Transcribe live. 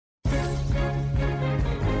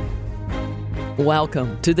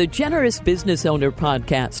Welcome to the Generous Business Owner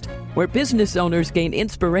Podcast, where business owners gain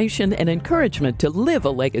inspiration and encouragement to live a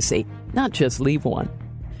legacy, not just leave one.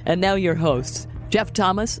 And now your hosts, Jeff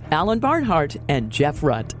Thomas, Alan Barnhart, and Jeff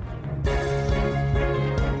Rutt.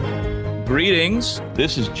 Greetings.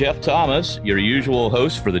 This is Jeff Thomas, your usual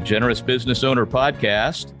host for the Generous Business Owner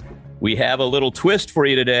Podcast. We have a little twist for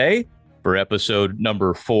you today. For episode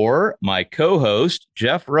number 4, my co-host,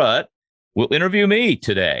 Jeff Rutt, will interview me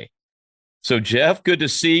today. So, Jeff, good to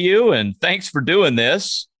see you, and thanks for doing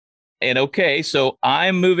this. And okay, so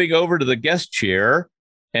I'm moving over to the guest chair,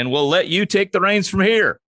 and we'll let you take the reins from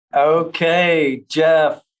here. Okay,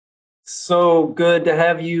 Jeff. So good to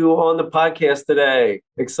have you on the podcast today.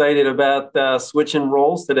 Excited about switching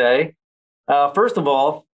roles today. First of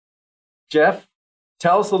all, Jeff,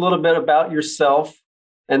 tell us a little bit about yourself,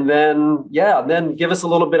 and then give us a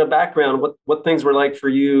little bit of background, what things were like for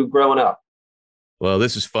you growing up. Well,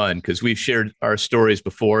 this is fun because we've shared our stories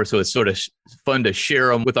before, so it's sort of fun to share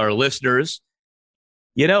them with our listeners.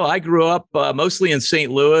 You know, I grew up mostly in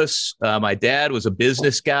St. Louis. My dad was a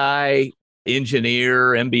business guy,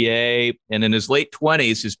 engineer, MBA, and in his late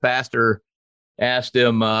 20s, his pastor asked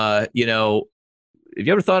him, have you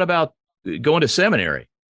ever thought about going to seminary?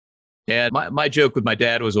 And my joke with my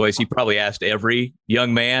dad was always he probably asked every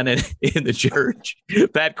young man in the church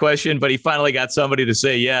that question, but he finally got somebody to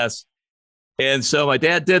say yes. And so my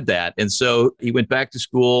dad did that. And so he went back to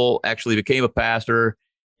school, actually became a pastor,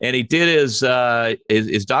 and he did his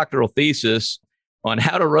doctoral thesis on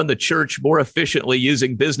how to run the church more efficiently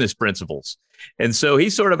using business principles. And so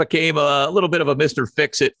he sort of became a little bit of a Mr.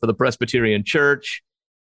 Fix-It for the Presbyterian Church.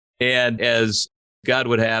 And as God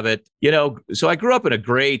would have it, so I grew up in a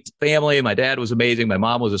great family. My dad was amazing. My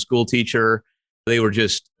mom was a school teacher. They were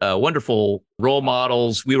just wonderful role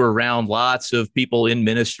models. We were around lots of people in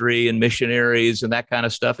ministry and missionaries and that kind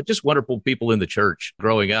of stuff. And just wonderful people in the church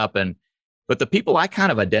growing up. But the people I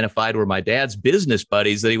kind of identified were my dad's business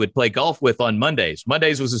buddies that he would play golf with on Mondays.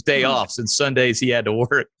 Mondays was his day off, since Sundays he had to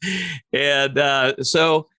work. And I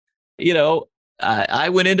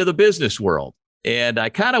went into the business world. And I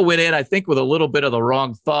kind of went in, I think, with a little bit of the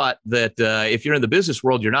wrong thought that if you're in the business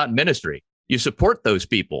world, you're not in ministry. You support those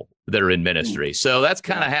people that are in ministry. So that's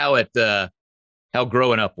kind of how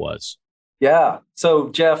growing up was. Yeah. So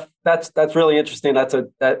Jeff, that's really interesting.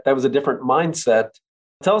 That was a different mindset.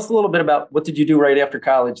 Tell us a little bit about what did you do right after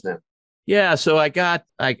college then? Yeah. So I got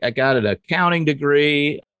an accounting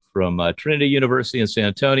degree from Trinity University in San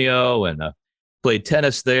Antonio and played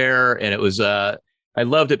tennis there. And it was I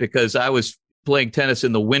loved it because I was playing tennis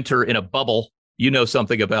in the winter in a bubble. You know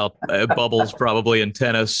something about bubbles probably in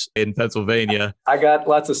tennis in Pennsylvania. I got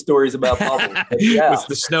lots of stories about bubbles. Yeah. With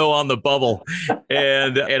the snow on the bubble.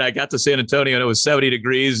 And I got to San Antonio and it was 70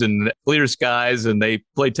 degrees and clear skies and they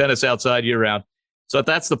played tennis outside year round. So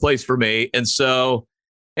that's the place for me. And so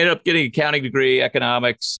I ended up getting an accounting degree,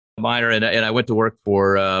 economics minor, and I went to work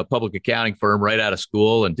for a public accounting firm right out of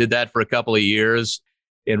school and did that for a couple of years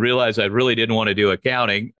and realized I really didn't want to do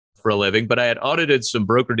accounting for a living, but I had audited some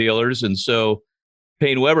broker dealers. And so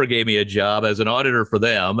Payne Weber gave me a job as an auditor for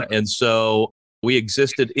them. And so we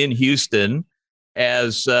existed in Houston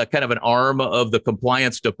as kind of an arm of the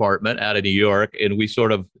compliance department out of New York. And we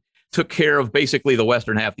sort of took care of basically the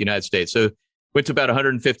western half of the United States. So went to about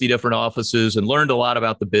 150 different offices and learned a lot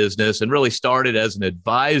about the business and really started as an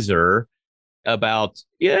advisor about,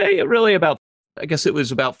 I guess it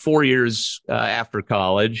was about 4 years after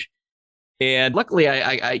college. And luckily,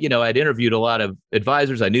 I'd interviewed a lot of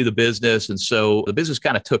advisors. I knew the business. And so the business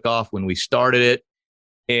kind of took off when we started it.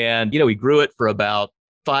 And, we grew it for about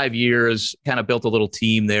 5 years, kind of built a little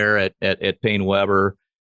team there at Payne Weber.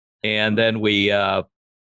 And then we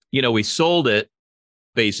sold it,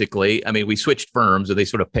 basically. I mean, we switched firms, and they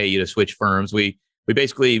sort of pay you to switch firms. We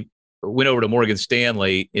basically went over to Morgan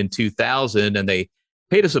Stanley in 2000, and they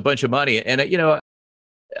paid us a bunch of money. And, I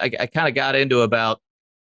kind of got into about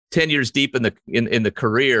 10 years deep in the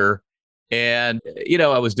career. And,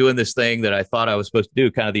 I was doing this thing that I thought I was supposed to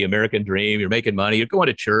do, kind of the American dream. You're making money, you're going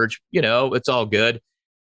to church, it's all good.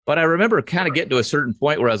 But I remember kind of getting to a certain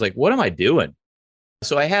point where I was like, what am I doing?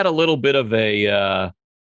 So I had a little bit of a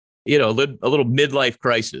little midlife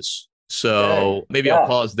crisis. So maybe I'll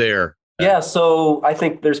pause there. Yeah. So I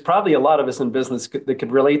think there's probably a lot of us in business that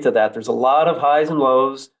could relate to that. There's a lot of highs and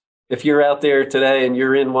lows. If you're out there today and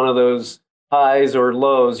you're in one of those highs or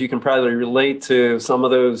lows, you can probably relate to some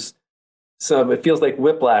of those. So it feels like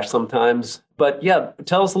whiplash sometimes. But yeah,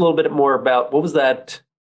 tell us a little bit more about what was that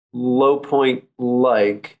low point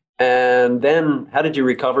like? And then how did you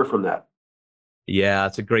recover from that? Yeah,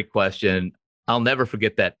 it's a great question. I'll never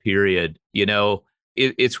forget that period.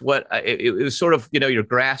 it was sort of, you're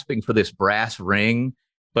grasping for this brass ring,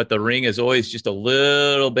 but the ring is always just a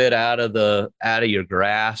little bit out of your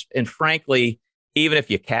grasp. And frankly, even if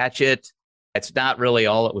you catch it, it's not really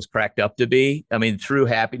all it was cracked up to be. I mean, true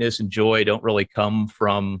happiness and joy don't really come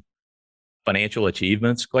from financial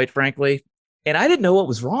achievements, quite frankly. And I didn't know what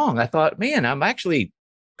was wrong. I thought, man, I'm actually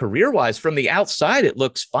career-wise from the outside, it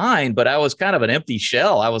looks fine, but I was kind of an empty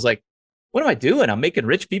shell. I was like, what am I doing? I'm making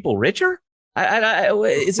rich people richer?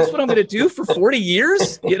 Is this what I'm going to do for 40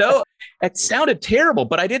 years? It sounded terrible,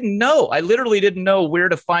 but I didn't know. I literally didn't know where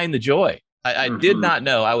to find the joy. I did not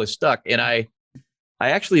know. I was stuck. And I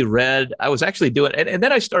actually read, I was actually doing, and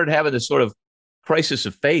then I started having this sort of crisis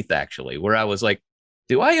of faith, actually, where I was like,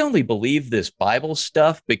 do I only believe this Bible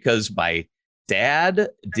stuff because my dad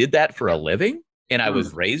did that for a living and I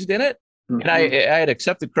was raised in it? And I had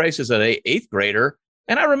accepted Christ as an eighth grader.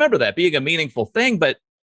 And I remember that being a meaningful thing, but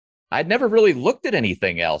I'd never really looked at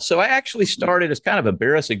anything else. So I actually started, it's kind of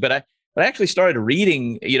embarrassing, but I actually started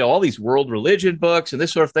reading, all these world religion books and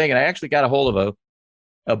this sort of thing. And I actually got a hold of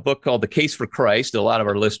a book called The Case for Christ, that a lot of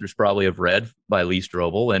our listeners probably have read, by Lee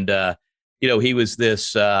Strobel. And, he was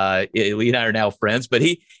this, Lee and I are now friends, but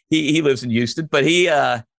he lives in Houston, but he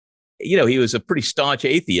was a pretty staunch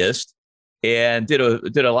atheist and did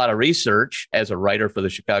a lot of research as a writer for the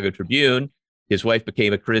Chicago Tribune. His wife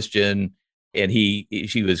became a Christian and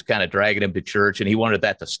she was kind of dragging him to church and he wanted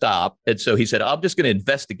that to stop. And so he said, I'm just going to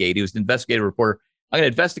investigate. He was an investigative reporter. I'm going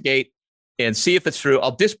to investigate and see if it's true.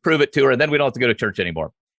 I'll disprove it to her and then we don't have to go to church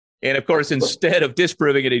anymore. And of course, instead of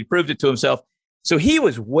disproving it, he proved it to himself. So he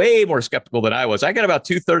was way more skeptical than I was. I got about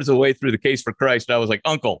 2/3 of the way through The Case for Christ. And I was like,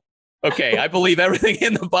 Uncle, okay, I believe everything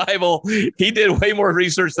in the Bible. He did way more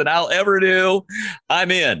research than I'll ever do. I'm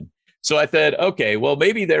in. So I said, okay, well,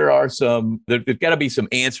 maybe there's got to be some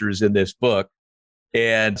answers in this book.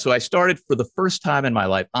 And so I started, for the first time in my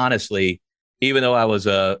life, honestly, even though I was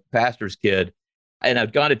a pastor's kid and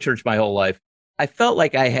I'd gone to church my whole life, I felt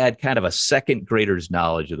like I had kind of a second grader's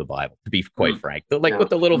knowledge of the Bible, to be quite frank, what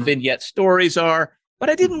the little vignette stories are, but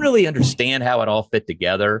I didn't really understand how it all fit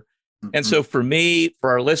together. And so for me, for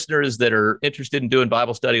our listeners that are interested in doing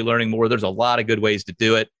Bible study, learning more, there's a lot of good ways to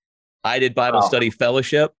do it. I did Bible study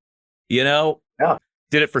fellowship, did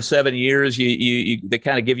it for 7 years. They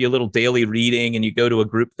kind of give you a little daily reading and you go to a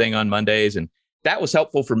group thing on Mondays. And that was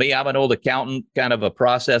helpful for me. I'm an old accountant, kind of a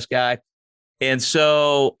process guy. And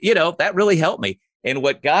so, that really helped me. And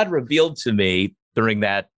what God revealed to me during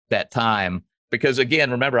that time, because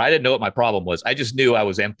again, remember, I didn't know what my problem was. I just knew I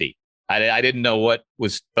was empty. I didn't know what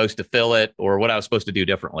was supposed to fill it or what I was supposed to do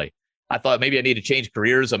differently. I thought maybe I need to change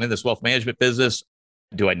careers. I'm in this wealth management business.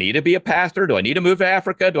 Do I need to be a pastor? Do I need to move to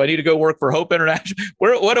Africa? Do I need to go work for Hope International?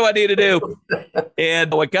 What do I need to do?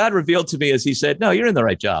 And what God revealed to me is he said, no, you're in the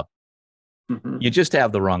right job. You just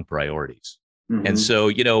have the wrong priorities. And so,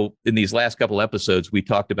 in these last couple episodes, we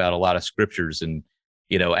talked about a lot of scriptures and,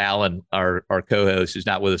 Alan, our co-host, is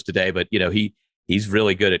not with us today, but, he's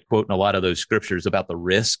really good at quoting a lot of those scriptures about the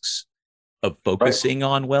risks of focusing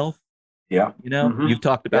on wealth. Yeah. You've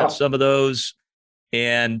talked about some of those.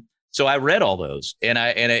 And so I read all those and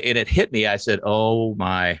it hit me. I said, oh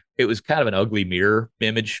my, it was kind of an ugly mirror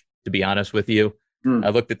image, to be honest with you. I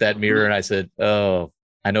looked at that mirror and I said, oh,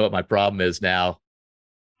 I know what my problem is now.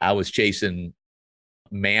 I was chasing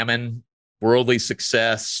mammon, worldly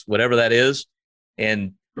success, whatever that is.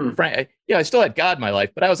 And I still had God in my life,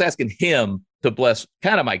 but I was asking him to bless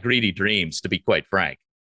kind of my greedy dreams, to be quite frank.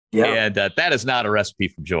 Yeah. And that is not a recipe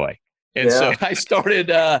for joy. And so I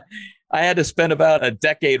started, I had to spend about a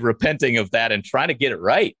decade repenting of that and trying to get it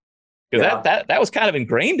right. Because that was kind of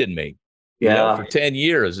ingrained in me for 10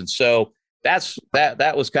 years. And so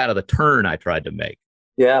that was kind of the turn I tried to make.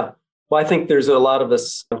 Yeah. Well, I think there's a lot of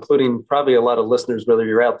us, including probably a lot of listeners, whether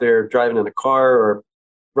you're out there driving in a car or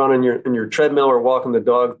running in your treadmill or walking the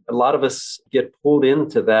dog, a lot of us get pulled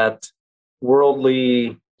into that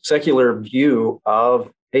worldly, secular view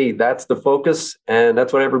of, hey, that's the focus and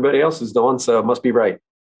that's what everybody else is doing, so it must be right.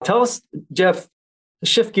 Tell us, Jeff,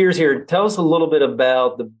 shift gears here. Tell us a little bit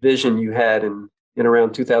about the vision you had in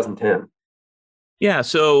around 2010. Yeah,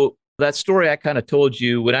 so that story I kind of told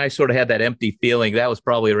you, when I sort of had that empty feeling, that was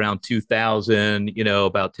probably around 2000,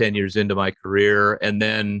 about 10 years into my career. And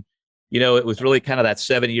then, it was really kind of that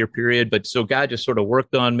 7-year period. But so God just sort of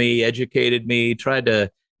worked on me, educated me, tried to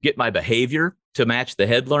get my behavior to match the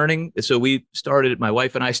head learning. So my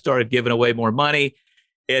wife and I started giving away more money.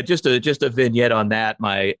 And just a vignette on that.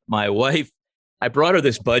 My wife, I brought her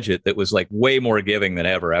this budget that was like way more giving than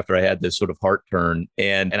ever after I had this sort of heart turn.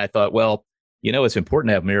 And I thought, well, it's important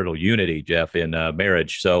to have marital unity, Jeff, in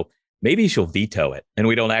marriage. So maybe she'll veto it and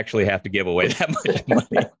we don't actually have to give away that much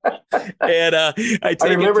money. And I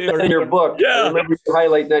remember that in your book. Yeah. I remember you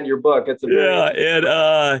highlighting that in your book. It's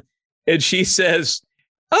a and she says,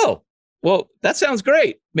 "Oh, well, that sounds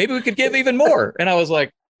great. Maybe we could give even more." And I was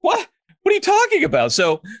like, "What? What are you talking about?"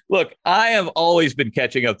 So look, I have always been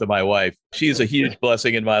catching up to my wife. She's a huge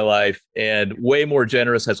blessing in my life and way more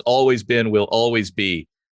generous, has always been, will always be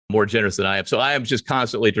more generous than I am. So I am just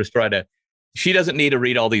constantly just trying to, she doesn't need to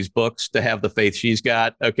read all these books to have the faith she's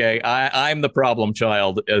got. Okay. I'm the problem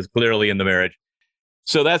child, as clearly in the marriage.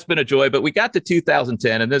 So that's been a joy. But we got to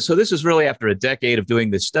 2010. And so this is really after a decade of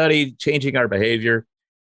doing this study, changing our behavior.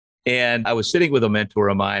 And I was sitting with a mentor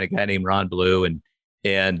of mine, a guy named Ron Blue, and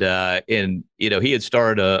he had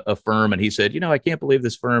started a firm, and he said, I can't believe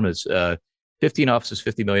this firm is 15 offices,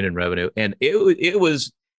 50 million in revenue. And it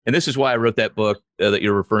was, and this is why I wrote that book that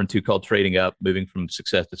you're referring to called Trading Up, Moving from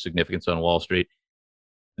Success to Significance on Wall Street.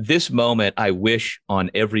 This moment, I wish on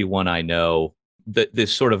everyone I know, that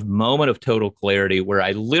this sort of moment of total clarity where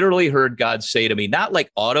I literally heard God say to me, not like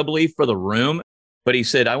audibly for the room, but he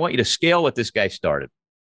said, "I want you to scale what this guy started."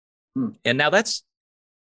 And now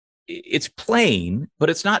it's plain, but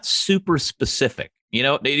it's not super specific. They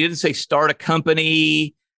didn't say start a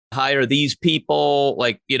company, hire these people,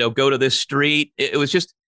 go to this street. It was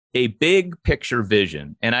just a big picture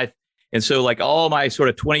vision. And so like all my sort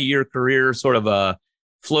of 20-year career sort of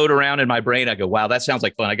float around in my brain. I go, wow, that sounds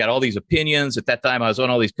like fun. I got all these opinions. At that time, I was on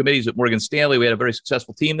all these committees at Morgan Stanley. We had a very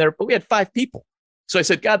successful team there, but we had 5 people. So I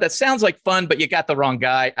said, God, that sounds like fun, but you got the wrong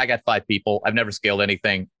guy. I got 5 people. I've never scaled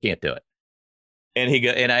anything. Can't do it. And he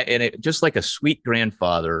go, and it just like a sweet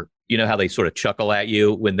grandfather, how they sort of chuckle at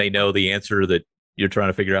you when they know the answer that you're trying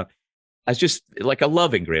to figure out. I was just like a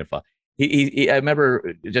loving grandfather. I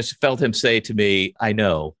remember just felt him say to me, I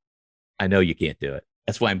know you can't do it.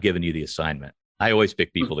 That's why I'm giving you the assignment. I always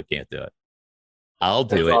pick people that can't do it. I'll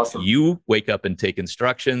do it. Awesome. You wake up and take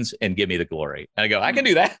instructions and give me the glory. And I go, I can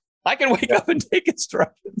do that. I can wake up and take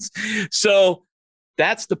instructions. So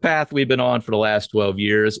that's the path we've been on for the last 12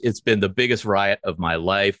 years. It's been the biggest riot of my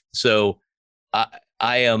life. So I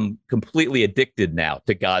am completely addicted now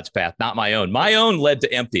to God's path, not my own. My own led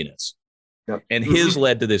to emptiness. Yep. And his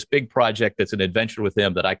led to this big project that's an adventure with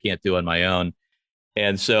him that I can't do on my own.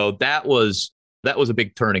 And so that was a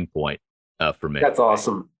big turning point for me. That's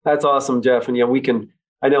awesome. That's awesome, Jeff. And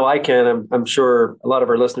I know I can, I'm sure a lot of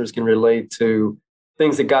our listeners can relate to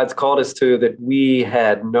things that God's called us to that we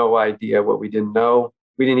had no idea what we didn't know.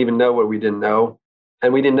 We didn't even know what we didn't know.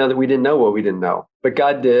 And we didn't know that we didn't know what we didn't know. But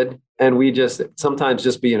God did. And we sometimes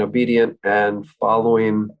just being obedient and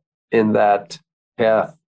following in that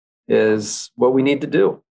path is what we need to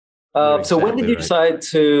do. So when did you decide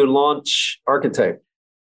to launch Archetype?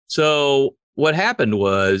 So what happened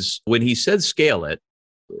was when he said scale it,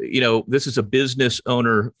 this is a business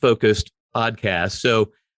owner focused podcast.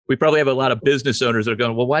 So we probably have a lot of business owners that are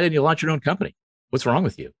going, well, why didn't you launch your own company? What's wrong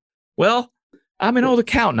with you? Well, I'm an old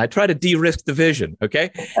accountant. I try to de-risk the vision. Okay.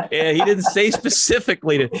 And he didn't say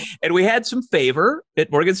specifically and we had some favor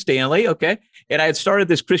at Morgan Stanley. Okay. And I had started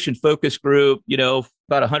this Christian focus group, about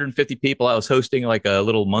 150 people. I was hosting like a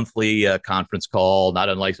little monthly conference call, not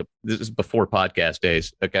unlike this is before podcast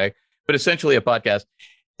days. Okay. But essentially a podcast.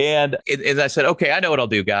 And as I said, okay, I know what I'll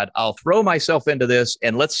do, God. I'll throw myself into this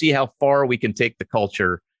and let's see how far we can take the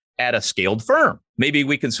culture at a scaled firm. Maybe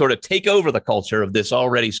we can sort of take over the culture of this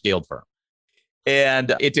already scaled firm.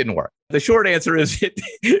 And it didn't work. The short answer is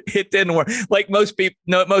it didn't work. Like most people,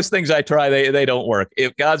 most things I try, they don't work.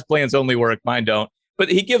 If God's plans only work, mine don't. But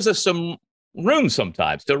he gives us some room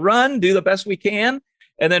sometimes to run, do the best we can,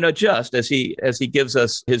 and then adjust as he gives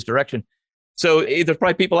us his direction. So there's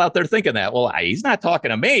probably people out there thinking that, well, he's not talking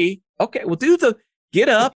to me. Okay, well, get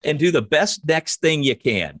up and do the best next thing you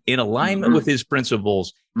can in alignment with his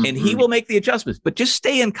principles, and he will make the adjustments. But just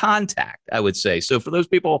stay in contact, I would say. So for those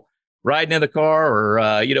people riding in the car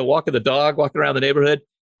or, walking the dog, walking around the neighborhood,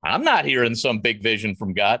 I'm not hearing some big vision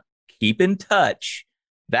from God. Keep in touch.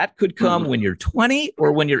 That could come when you're 20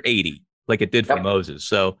 or when you're 80, like it did for Moses.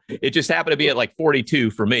 So it just happened to be at like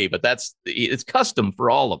 42 for me, but it's custom for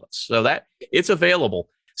all of us. So that it's available.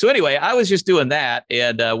 So anyway, I was just doing that,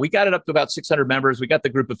 and we got it up to about 600 members. We got the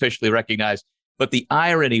group officially recognized. But the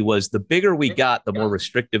irony was the bigger we got, the more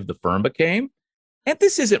restrictive the firm became. And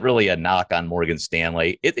this isn't really a knock on Morgan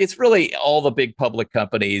Stanley. It's really all the big public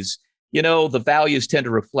companies. The values tend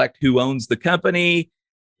to reflect who owns the company,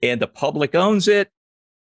 and the public owns it.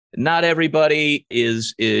 Not everybody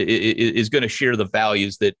is going to share the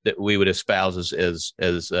values that we would espouse as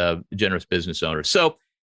generous business owners. So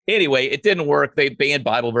anyway, it didn't work. They banned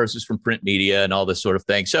Bible verses from print media and all this sort of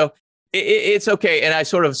thing. So it's okay. And I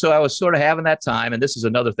was sort of having that time. And this is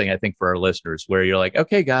another thing I think for our listeners where you're like,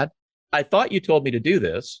 okay, God, I thought you told me to do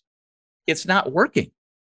this. It's not working.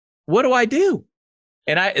 What do I do?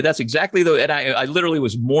 And that's exactly and I literally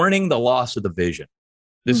was mourning the loss of the vision.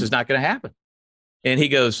 This is not going to happen. And he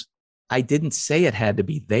goes, I didn't say it had to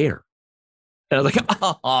be there. And I was like,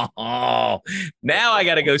 oh, now I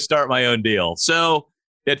got to go start my own deal. So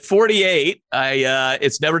at 48,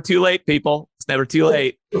 it's never too late, people. It's never too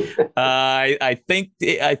late. I think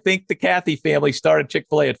the Cathy family started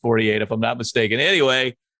Chick-fil-A at 48, if I'm not mistaken.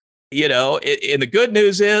 Anyway, and the good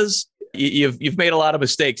news is you've made a lot of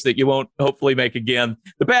mistakes that you won't hopefully make again.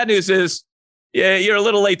 The bad news is, yeah, you're a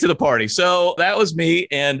little late to the party. So that was me.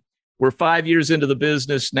 And we're 5 years into the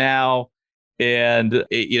business now. And,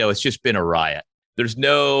 it's just been a riot. There's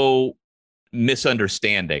no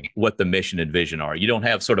misunderstanding what the mission and vision are. You don't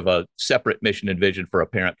have sort of a separate mission and vision for a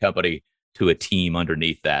parent company to a team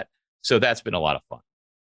underneath that. So that's been a lot of fun.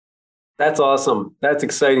 That's awesome. That's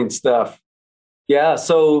exciting stuff. Yeah.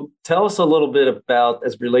 So tell us a little bit about,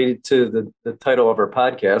 as related to the title of our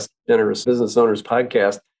podcast, Generous Business Owners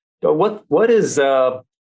Podcast. What is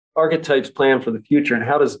Archetype's plan for the future, and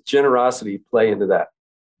how does generosity play into that?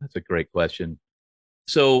 That's a great question.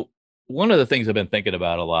 So one of the things I've been thinking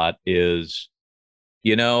about a lot is,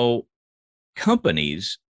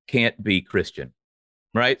 companies can't be Christian,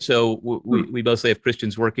 right? So we mostly have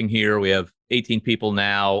Christians working here. We have 18 people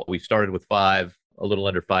now. We started with 5, a little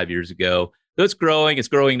under 5 years ago. So it's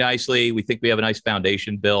growing nicely. We think we have a nice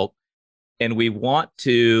foundation built, and we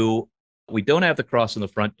don't have the cross in the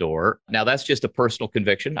front door. Now, that's just a personal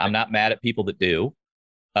conviction. I'm not mad at people that do.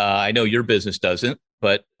 I know your business doesn't,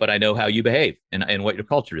 but I know how you behave and what your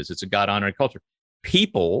culture is. It's a God-honoring culture.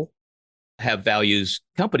 People have values.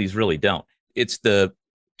 Companies really don't. It's the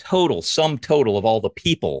sum total of all the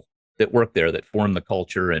people that work there that form the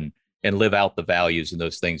culture and live out the values and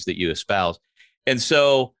those things that you espouse. And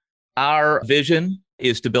so our vision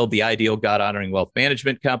is to build the ideal God-honoring wealth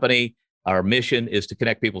management company. Our mission is to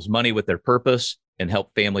connect people's money with their purpose and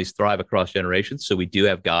help families thrive across generations. So we do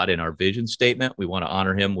have God in our vision statement. We want to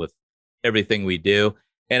honor him with everything we do.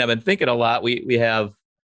 And I've been thinking a lot. We have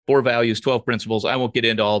 4 values, 12 principles. I won't get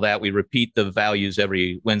into all that. We repeat the values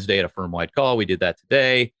every Wednesday at a firm-wide call. We did that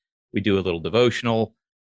today. We do a little devotional.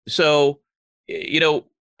 So,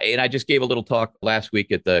 and I just gave a little talk last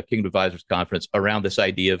week at the Kingdom Advisors Conference around this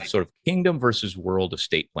idea of sort of kingdom versus world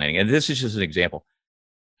estate planning. And this is just an example.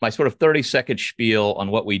 My sort of 30-second spiel on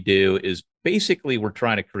what we do is basically we're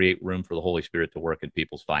trying to create room for the Holy Spirit to work in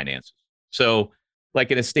people's finances. So like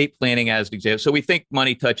in estate planning as an example. So we think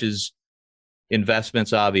money touches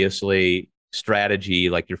investments, obviously, strategy,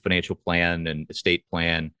 like your financial plan and estate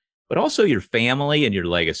plan, but also your family and your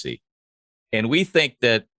legacy. And we think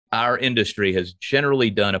that our industry has generally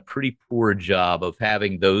done a pretty poor job of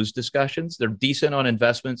having those discussions. They're decent on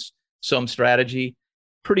investments, some strategy,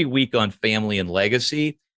 pretty weak on family and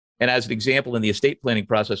legacy. And as an example, in the estate planning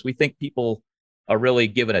process, we think people are really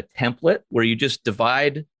given a template where you just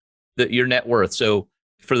divide your net worth. So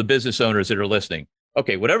for the business owners that are listening,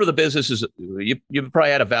 okay, whatever the business is, you've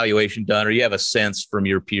probably had a valuation done, or you have a sense from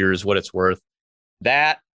your peers what it's worth.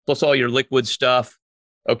 That plus all your liquid stuff.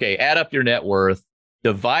 Okay, add up your net worth,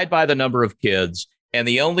 divide by the number of kids. And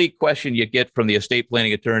the only question you get from the estate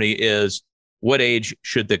planning attorney is, what age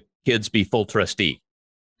should the kids be full trustee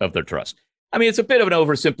of their trust? I mean, it's a bit of an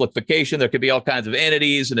oversimplification. There could be all kinds of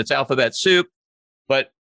entities and it's alphabet soup,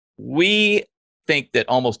 but we think that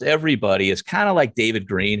almost everybody is kind of like David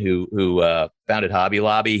Green, who founded Hobby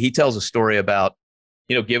Lobby. He tells a story about,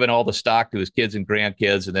 giving all the stock to his kids and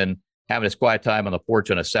grandkids and then having his quiet time on the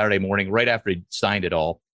porch on a Saturday morning right after he signed it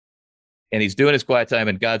all. And he's doing his quiet time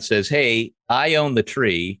and God says, hey, I own the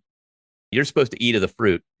tree. You're supposed to eat of the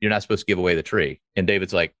fruit. You're not supposed to give away the tree. And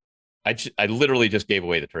David's like, I literally just gave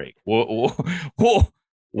away the tree. Whoa,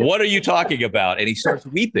 what are you talking about? And he starts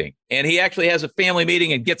weeping. And he actually has a family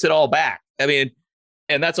meeting and gets it all back. I mean,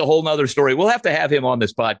 and that's a whole nother story. We'll have to have him on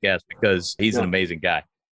this podcast because he's an amazing guy.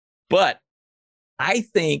 But I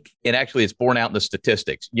think, and actually it's borne out in the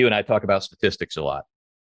statistics. You and I talk about statistics a lot.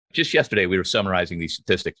 Just yesterday, we were summarizing these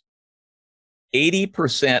statistics.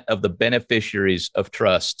 80% of the beneficiaries of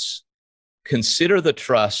trusts consider the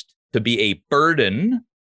trust to be a burden,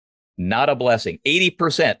 not a blessing.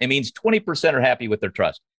 80%. It means 20% are happy with their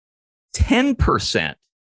trust. 10%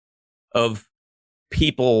 of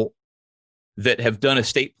people that have done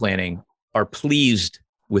estate planning are pleased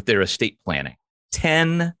with their estate planning.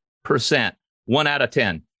 10%, 1 out of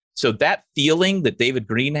 10. So that feeling that David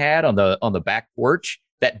Green had on the back porch,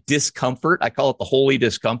 that discomfort, I call it the holy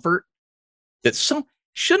discomfort, that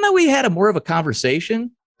shouldn't we had more of a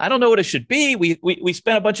conversation I don't know what it should be. We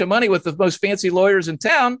spent a bunch of money with the most fancy lawyers in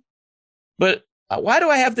town, but why do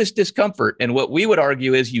I have this discomfort? And what we would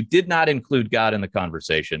argue is you did not include God in the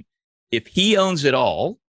conversation. If he owns it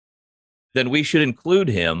all, then we should include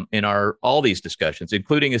him in all these discussions,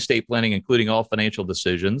 including estate planning, including all financial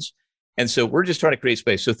decisions. And so we're just trying to create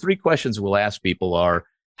space. So 3 questions we'll ask people are,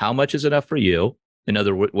 how much is enough for you? In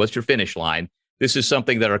other words, what's your finish line? This is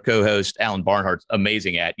something that our co-host, Alan Barnhart's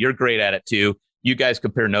amazing at. You're great at it too. You guys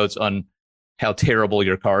compare notes on how terrible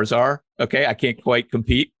your cars are. Okay, I can't quite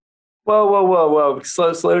compete. Whoa.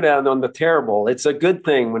 Slow down on the terrible. It's a good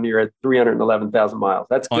thing when you're at 311,000 miles.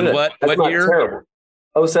 That's good. On what year?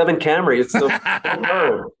 Terrible. 07 Camry. It's still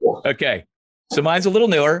terrible. Okay. So mine's a little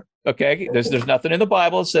newer. Okay. There's nothing in the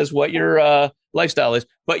Bible that says what your lifestyle is,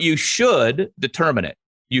 but you should determine it.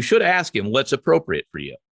 You should ask him what's appropriate for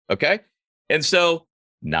you. Okay. And so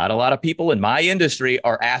not a lot of people in my industry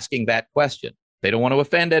are asking that question. They don't want to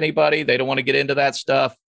offend anybody. They don't want to get into that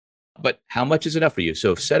stuff. But how much is enough for you?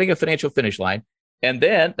 So setting a financial finish line, and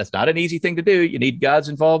then that's not an easy thing to do. You need God's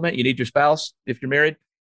involvement. You need your spouse if you're married.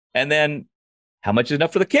 And then how much is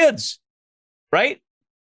enough for the kids, right?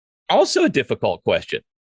 Also a difficult question.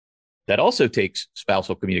 That also takes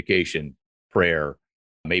spousal communication, prayer,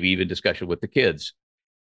 maybe even discussion with the kids.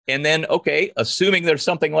 And then, okay, assuming there's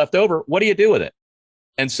something left over, what do you do with it?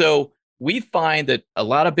 And so we find that a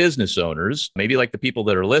lot of business owners, maybe like the people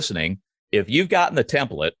that are listening, if you've gotten the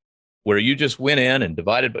template where you just went in and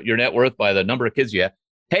divided your net worth by the number of kids you have,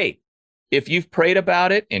 hey, if you've prayed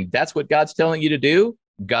about it and that's what God's telling you to do,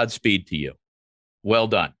 Godspeed to you. Well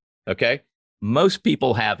done. Okay. Most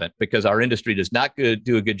people haven't, because our industry does not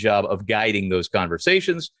do a good job of guiding those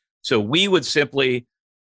conversations. So we would simply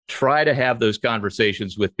try to have those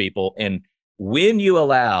conversations with people. And when you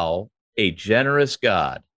allow a generous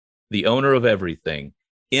God, the owner of everything,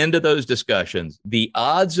 into those discussions, the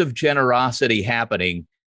odds of generosity happening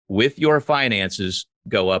with your finances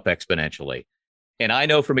go up exponentially. And I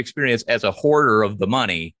know from experience as a hoarder of the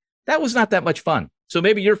money, that was not that much fun. So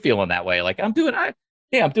maybe you're feeling that way. Like I'm doing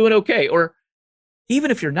okay. Or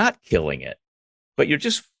even if you're not killing it, but you're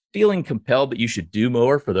just feeling compelled that you should do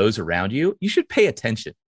more for those around you, you should pay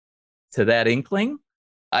attention to that inkling.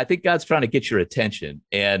 I think God's trying to get your attention,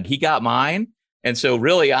 and he got mine. And so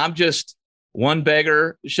really, I'm just one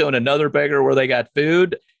beggar showing another beggar where they got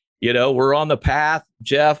food. You know, we're on the path,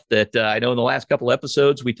 Jeff, that I know in the last couple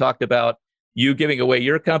episodes, we talked about you giving away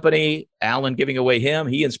your company, Alan giving away him.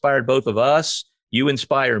 He inspired both of us. You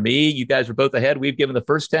inspire me. You guys are both ahead. We've given the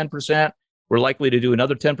first 10%. We're likely to do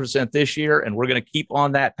another 10% this year, and we're going to keep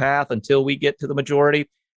on that path until we get to the majority.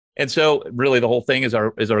 And so really the whole thing is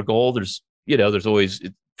our goal. There's always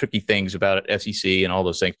tricky things about it, SEC and all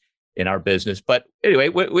those things in our business. But anyway,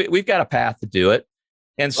 we've got a path to do it.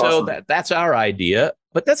 And so awesome. That's our idea,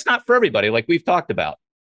 but that's not for everybody. Like we've talked about,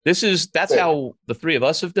 that's how the 3 of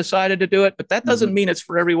us have decided to do it. But that doesn't mean it's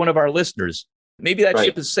for every one of our listeners. Maybe that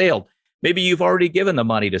ship has sailed. Maybe you've already given the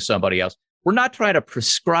money to somebody else. We're not trying to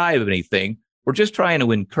prescribe anything. We're just trying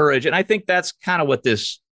to encourage. And I think that's kind of what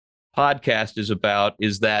this podcast is about,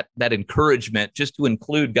 is that encouragement just to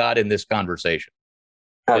include God in this conversation.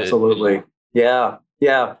 Absolutely. Yeah.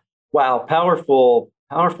 Wow.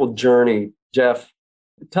 Powerful journey, Jeff.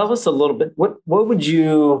 Tell us a little bit. What would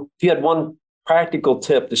you, if you had one practical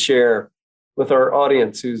tip to share with our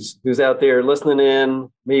audience who's out there listening in,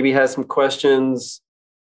 maybe has some questions,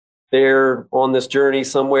 they're on this journey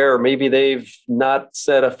somewhere, or maybe they've not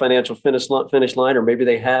set a financial finish line, or maybe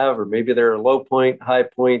they have, or maybe they're a low point, high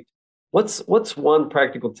point. What's one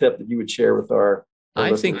practical tip that you would share with our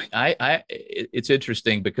listeners? Think it's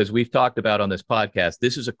interesting because we've talked about on this podcast,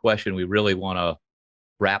 this is a question we really want to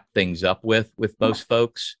wrap things up with most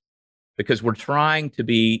folks, because we're trying to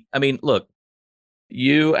be, look,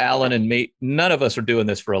 you, Alan, and me, none of us are doing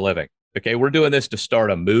this for a living. Okay. We're doing this to start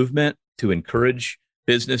a movement to encourage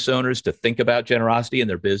business owners to think about generosity in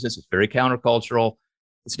their business. It's very countercultural.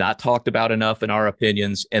 It's not talked about enough in our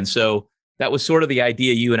opinions. And so that was sort of the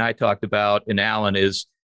idea you and I talked about, and Alan, is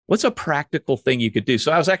what's a practical thing you could do?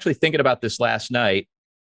 So I was actually thinking about this last night,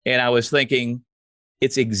 and I was thinking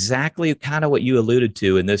it's exactly kind of what you alluded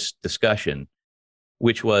to in this discussion,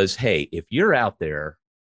 which was, hey, if you're out there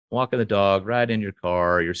walking the dog, riding in your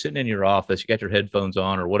car, you're sitting in your office, you got your headphones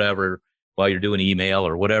on or whatever while you're doing email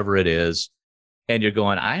or whatever it is, and you're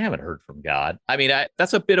going, I haven't heard from God.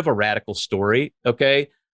 That's a bit of a radical story, okay?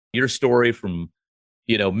 Your story from,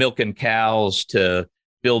 milking cows to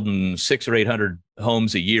building 600 or 800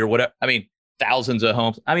 homes a year, whatever. Thousands of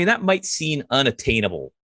homes. That might seem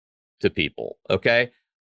unattainable to people, okay?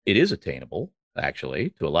 It is attainable, actually,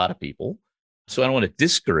 to a lot of people. So I don't want to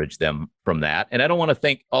discourage them from that. And I don't want to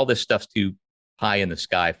think all this stuff's too high in the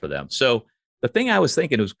sky for them. So the thing I was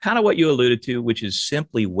thinking was kind of what you alluded to, which is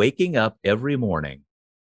simply waking up every morning.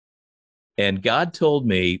 And God told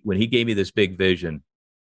me when he gave me this big vision,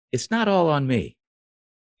 it's not all on me.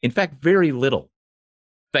 In fact, very little,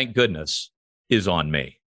 thank goodness, is on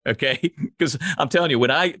me. Okay. Because I'm telling you,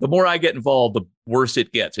 the more I get involved, the worse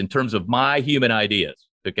it gets in terms of my human ideas.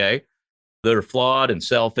 Okay. That are flawed and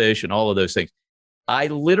selfish and all of those things. I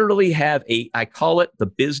literally have I call it the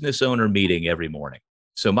business owner meeting every morning.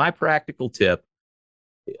 So my practical tip,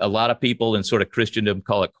 a lot of people in sort of Christendom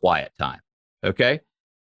call it quiet time. Okay.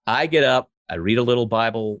 I get up, I read a little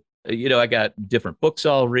Bible. I got different books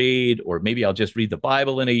I'll read, or maybe I'll just read the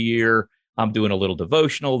Bible in a year. I'm doing a little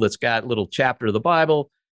devotional that's got a little chapter of the Bible.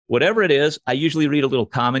 Whatever it is, I usually read a little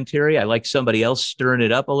commentary. I like somebody else stirring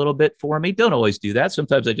it up a little bit for me. Don't always do that.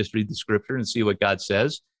 Sometimes I just read the scripture and see what God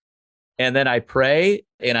says. And then I pray,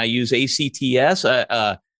 and I use ACTS,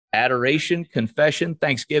 adoration, confession,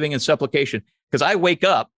 thanksgiving, and supplication. Because I wake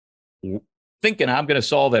up thinking I'm going to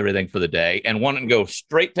solve everything for the day and wanting to go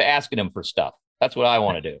straight to asking him for stuff. That's what I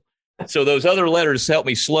want to do. So those other letters help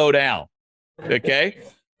me slow down. Okay.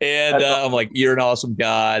 And I'm like, you're an awesome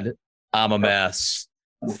God. I'm a mess.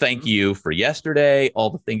 Thank you for yesterday,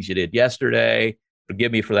 all the things you did yesterday.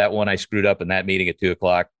 Forgive me for that one I screwed up in that meeting at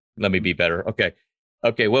 2:00. Let me be better.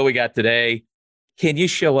 Okay, what we got today? Can you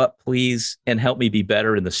show up, please, and help me be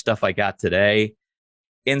better in the stuff I got today?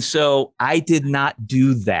 And so I did not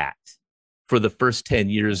do that for the first 10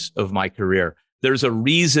 years of my career. There's a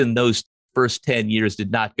reason those first 10 years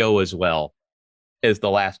did not go as well as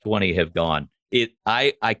the last 20 have gone.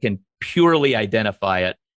 I can purely identify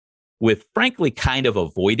it with, frankly, kind of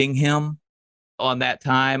avoiding him on that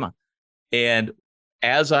time. And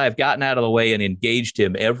as I've gotten out of the way and engaged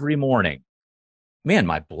him every morning, man,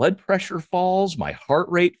 my blood pressure falls, my heart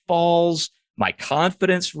rate falls, my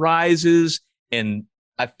confidence rises, and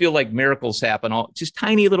I feel like miracles happen, just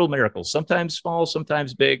tiny little miracles, sometimes small,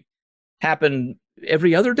 sometimes big, happen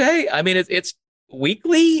every other day. I mean, it's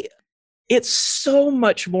weekly. It's so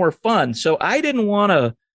much more fun. So I didn't want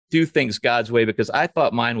to do things God's way because I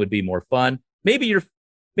thought mine would be more fun. Maybe you're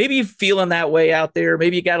feeling that way out there.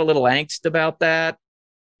 Maybe you got a little angst about that.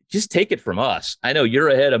 Just take it from us. I know you're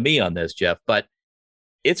ahead of me on this, Jeff, but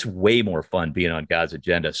it's way more fun being on God's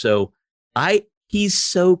agenda. So he's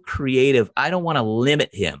so creative. I don't want to limit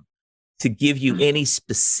him to give you any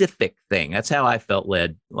specific thing. That's how I felt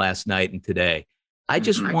led last night and today. I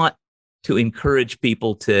just want to encourage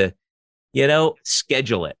people to,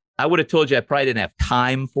 schedule it. I would have told you I probably didn't have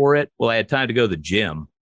time for it. Well, I had time to go to the gym,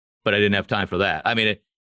 but I didn't have time for that. I mean,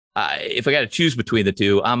 if I got to choose between the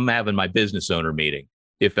two, I'm having my business owner meeting.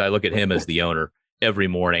 If I look at him as the owner every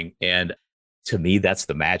morning. And to me, that's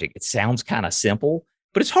the magic. It sounds kind of simple,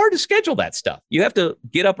 but it's hard to schedule that stuff. You have to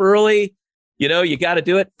get up early. You got to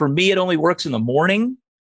do it. For me, it only works in the morning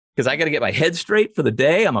because I got to get my head straight for the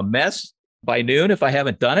day. I'm a mess by noon if I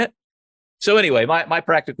haven't done it. So anyway, my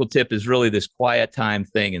practical tip is really this quiet time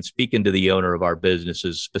thing and speaking to the owner of our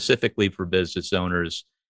businesses, specifically for business owners,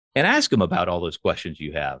 and ask them about all those questions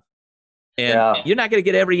you have. And you're not going to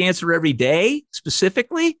get every answer every day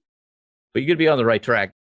specifically, but you're going to be on the right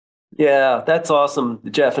track. Yeah, that's awesome,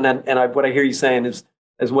 Jeff. And what I hear you saying is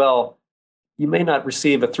as well, you may not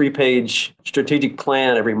receive a 3-page strategic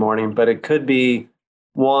plan every morning, but it could be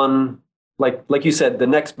one, like you said, the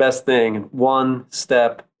next best thing, one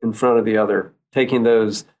step in front of the other, taking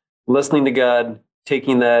those, listening to God,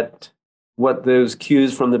 taking those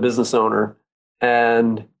cues from the business owner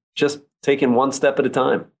and just taking one step at a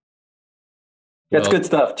time. That's good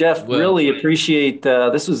stuff, Jeff. Really appreciate,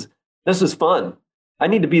 this was fun. I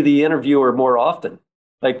need to be the interviewer more often.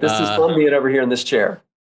 Like this is fun being over here in this chair.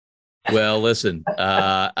 Well, listen,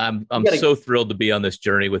 I'm so thrilled to be on this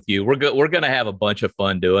journey with you. We're going to have a bunch of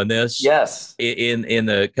fun doing this. Yes. In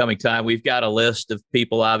the coming time, we've got a list of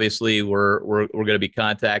people. Obviously, we're going to be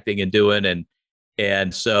contacting and doing,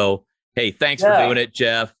 and so hey, thanks for doing it,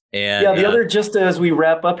 Jeff. And the other, just as we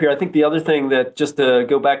wrap up here, I think the other thing that, just to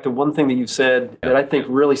go back to one thing that you said that I think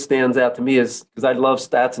really stands out to me is because I love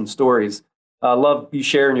stats and stories. I love you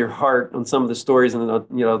sharing your heart on some of the stories and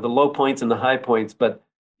the low points and the high points, but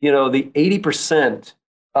the 80%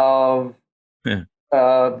 of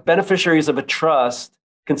beneficiaries of a trust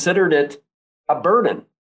considered it a burden.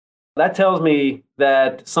 That tells me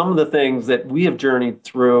that some of the things that we have journeyed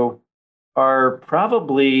through are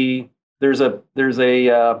probably there's a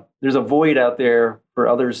void out there for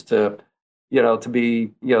others to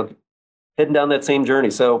be heading down that same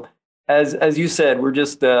journey. So as you said, we're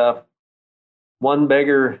just one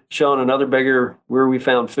beggar showing another beggar where we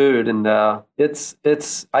found food. And I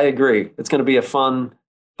agree. It's going to be a fun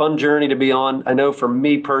journey to be on. I know for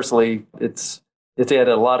me personally, it's added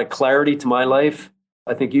a lot of clarity to my life.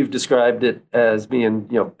 I think you've described it as being,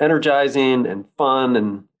 energizing and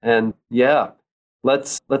fun, and yeah,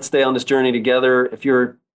 let's stay on this journey together. If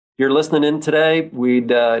you're listening in today, we'd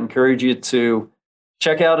encourage you to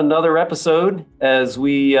check out another episode as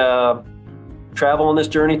we travel on this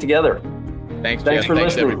journey together. Thanks for listening.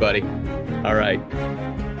 Thanks, everybody. All right.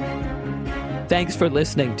 Thanks for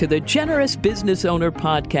listening to the Generous Business Owner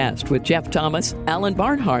Podcast with Jeff Thomas, Alan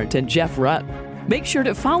Barnhart, and Jeff Rutt. Make sure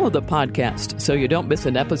to follow the podcast so you don't miss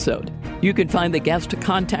an episode. You can find the guest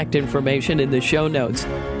contact information in the show notes.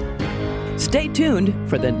 Stay tuned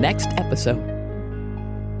for the next episode.